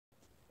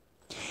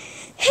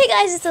Hey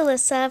guys, it's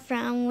Alyssa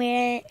from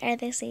Where Are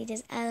the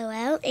Sages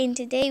LOL, and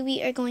today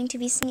we are going to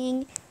be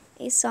singing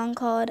a song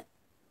called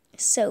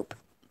Soap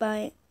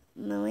by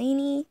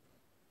Melanie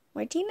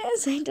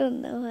Martinez. I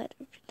don't know how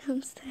to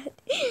pronounce that.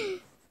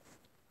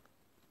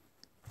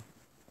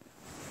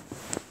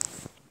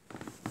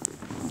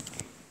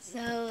 So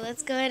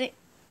let's go ahead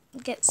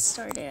and get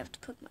started. I have to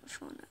put my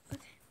phone up.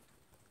 Okay.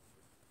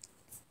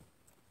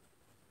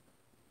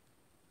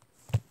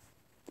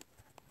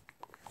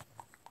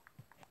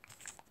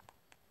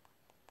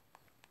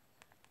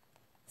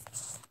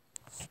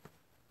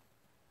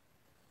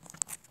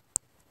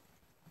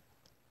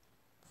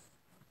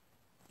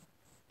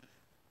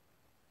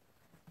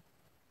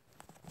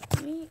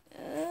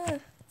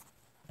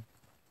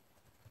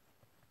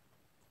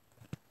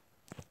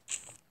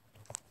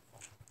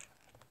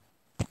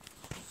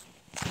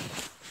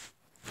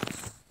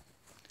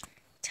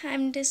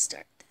 Time to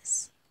start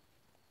this.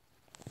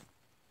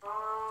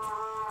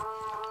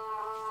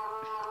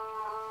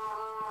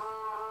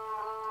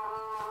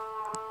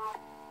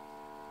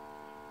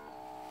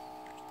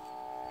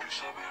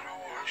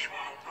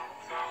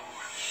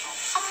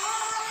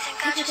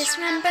 I just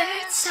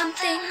remembered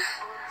something.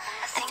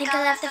 I think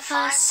I left the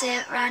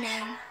faucet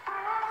running.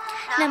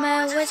 Now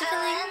my words are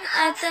filling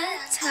at the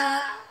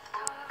top.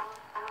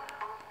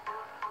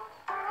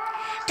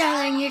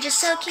 Darling, you're just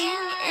soaking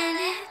in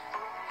it,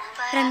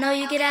 but I know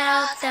you get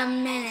out the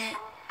minute.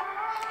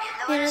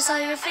 You notice all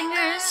your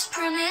fingers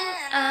pruning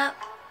up.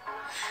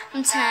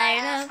 I'm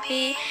tired of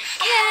being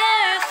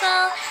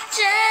careful,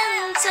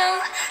 gentle,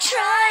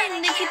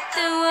 trying to keep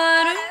the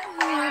water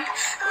warm.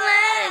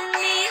 Let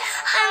me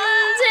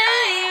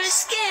under your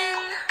skin.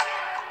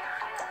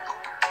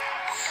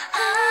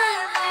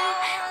 Oh,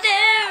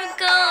 there it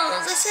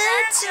goes. I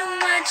said too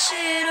much,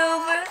 it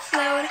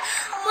overflowed.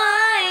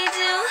 Why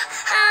do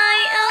I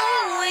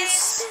always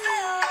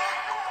spill?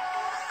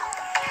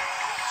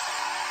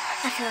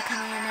 I feel it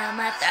coming out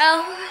my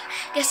throat.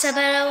 Guess I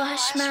better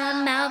wash my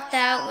mouth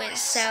out with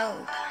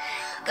soap.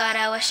 God,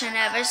 I wish I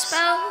never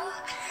spoke.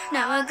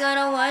 Now I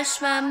gotta wash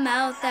my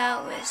mouth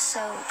out with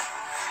soap.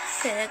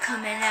 Feel it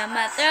coming out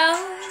my throat.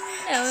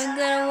 Now I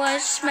gotta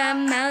wash my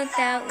mouth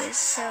out with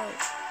soap.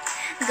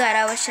 God,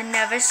 I wish I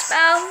never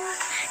spoke.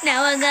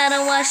 Now I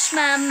gotta wash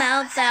my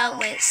mouth out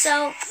with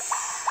soap.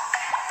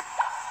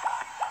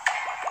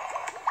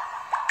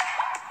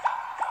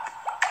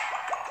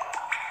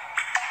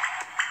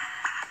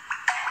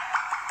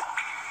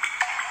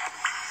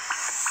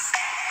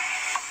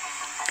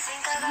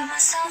 I got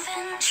myself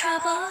in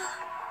trouble,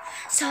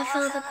 so I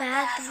fill the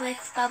bath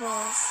with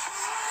bubbles.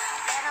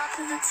 Then I'll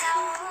put the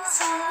towels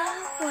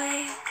all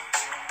away.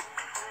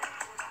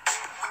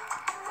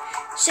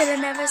 Should've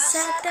never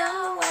said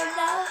the word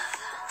love.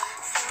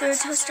 Threw a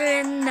toaster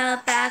in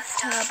the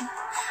bathtub.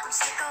 I'm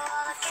sick of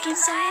all the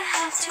games I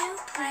have to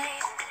play.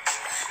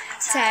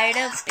 Tired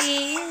of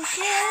being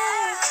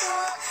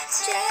careful,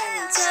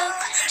 gentle,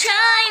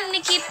 trying to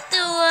keep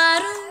the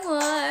water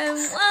warm.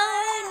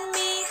 Want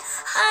me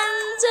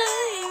under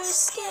your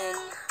skin.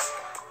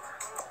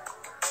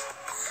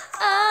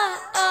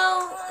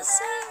 Oh,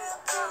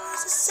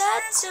 circles, I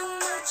said too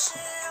much,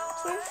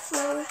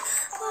 overflowed.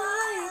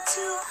 Why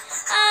do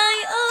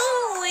I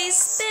always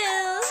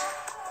spill?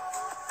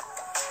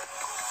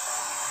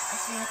 I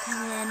feel it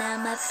coming out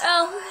my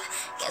throat.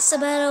 Guess I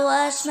better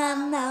wash my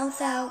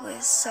mouth out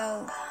with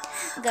soap.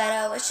 God,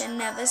 I wish I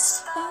never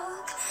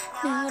spoke.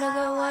 Now I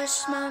gotta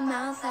wash my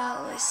mouth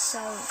out with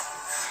soap.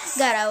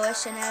 God, I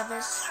wish I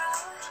never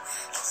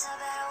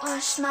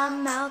wash my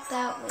mouth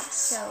out with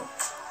soap.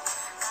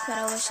 God,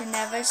 I wish I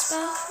never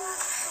spoke.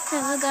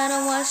 Now I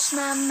gotta wash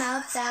my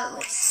mouth out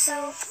with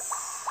soap.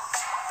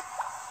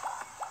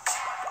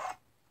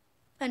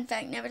 Fun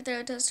fact, never throw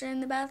a toaster in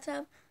the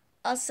bathtub.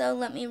 Also,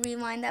 let me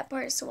rewind that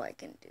part so I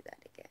can do that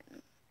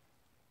again.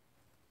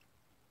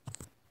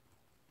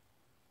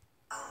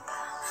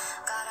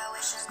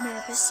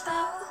 Never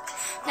spoke.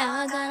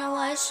 Now I gotta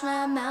wash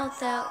my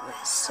mouth out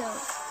with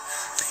soap.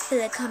 Feel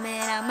it coming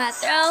out my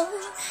throat.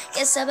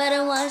 Guess I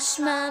better wash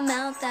my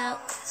mouth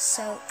out with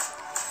soap.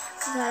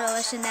 God, I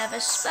wish I never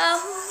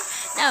spoke.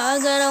 Now I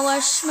gotta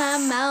wash my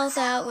mouth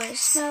out with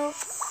soap.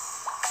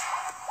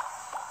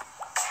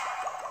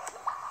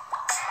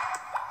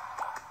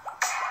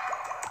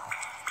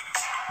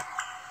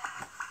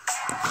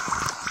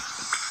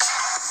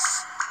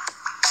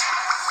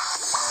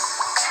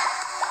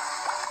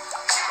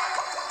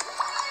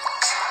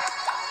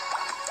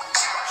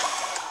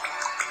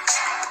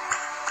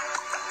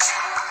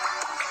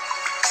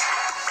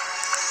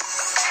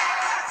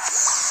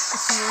 I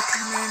feel it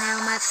coming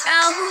out my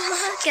throat.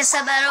 Guess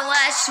I better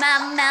wash my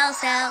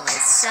mouth out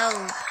with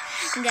soap.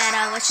 God,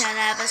 I wish I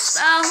never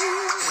spoke.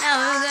 Now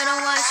I gotta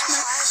wash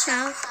my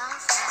mouth.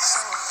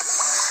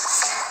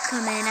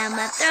 Coming out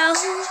my throat.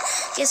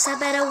 Guess I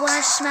better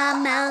wash my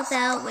mouth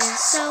out with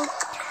soap.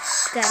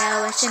 God,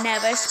 I wish I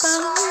never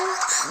spoke.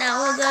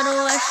 Now I gotta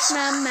wash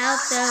my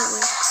mouth out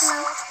with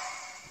soap.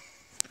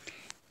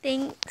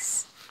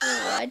 Thanks for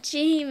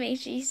watching. Make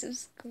sure you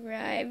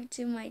subscribe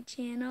to my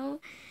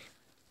channel.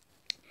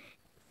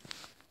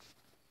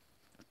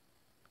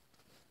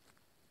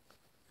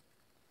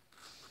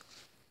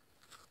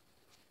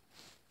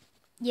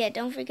 Yeah,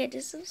 don't forget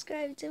to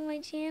subscribe to my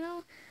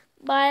channel.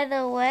 By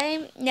the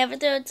way, never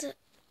throw a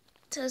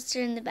toaster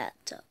in the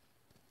bathtub.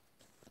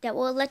 That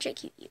will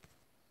electrocute you.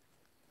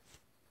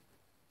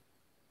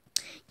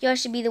 Y'all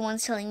should be the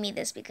ones telling me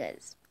this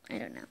because I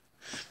don't know.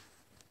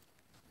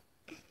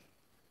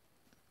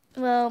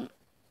 Well,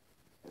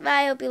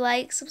 I hope you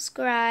like,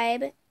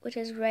 subscribe, which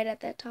is right at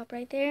that top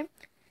right there.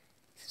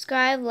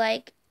 Subscribe,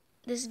 like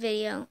this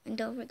video, and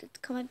don't forget to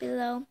comment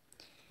below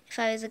if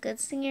I was a good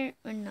singer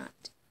or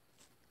not.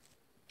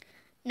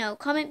 No,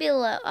 comment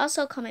below.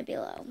 Also comment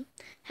below.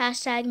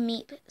 Hashtag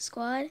Meep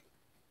Squad.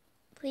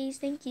 Please,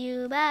 thank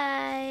you.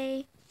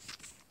 Bye.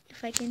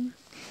 If I can.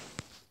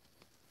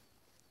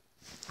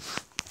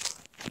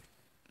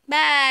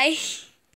 Bye.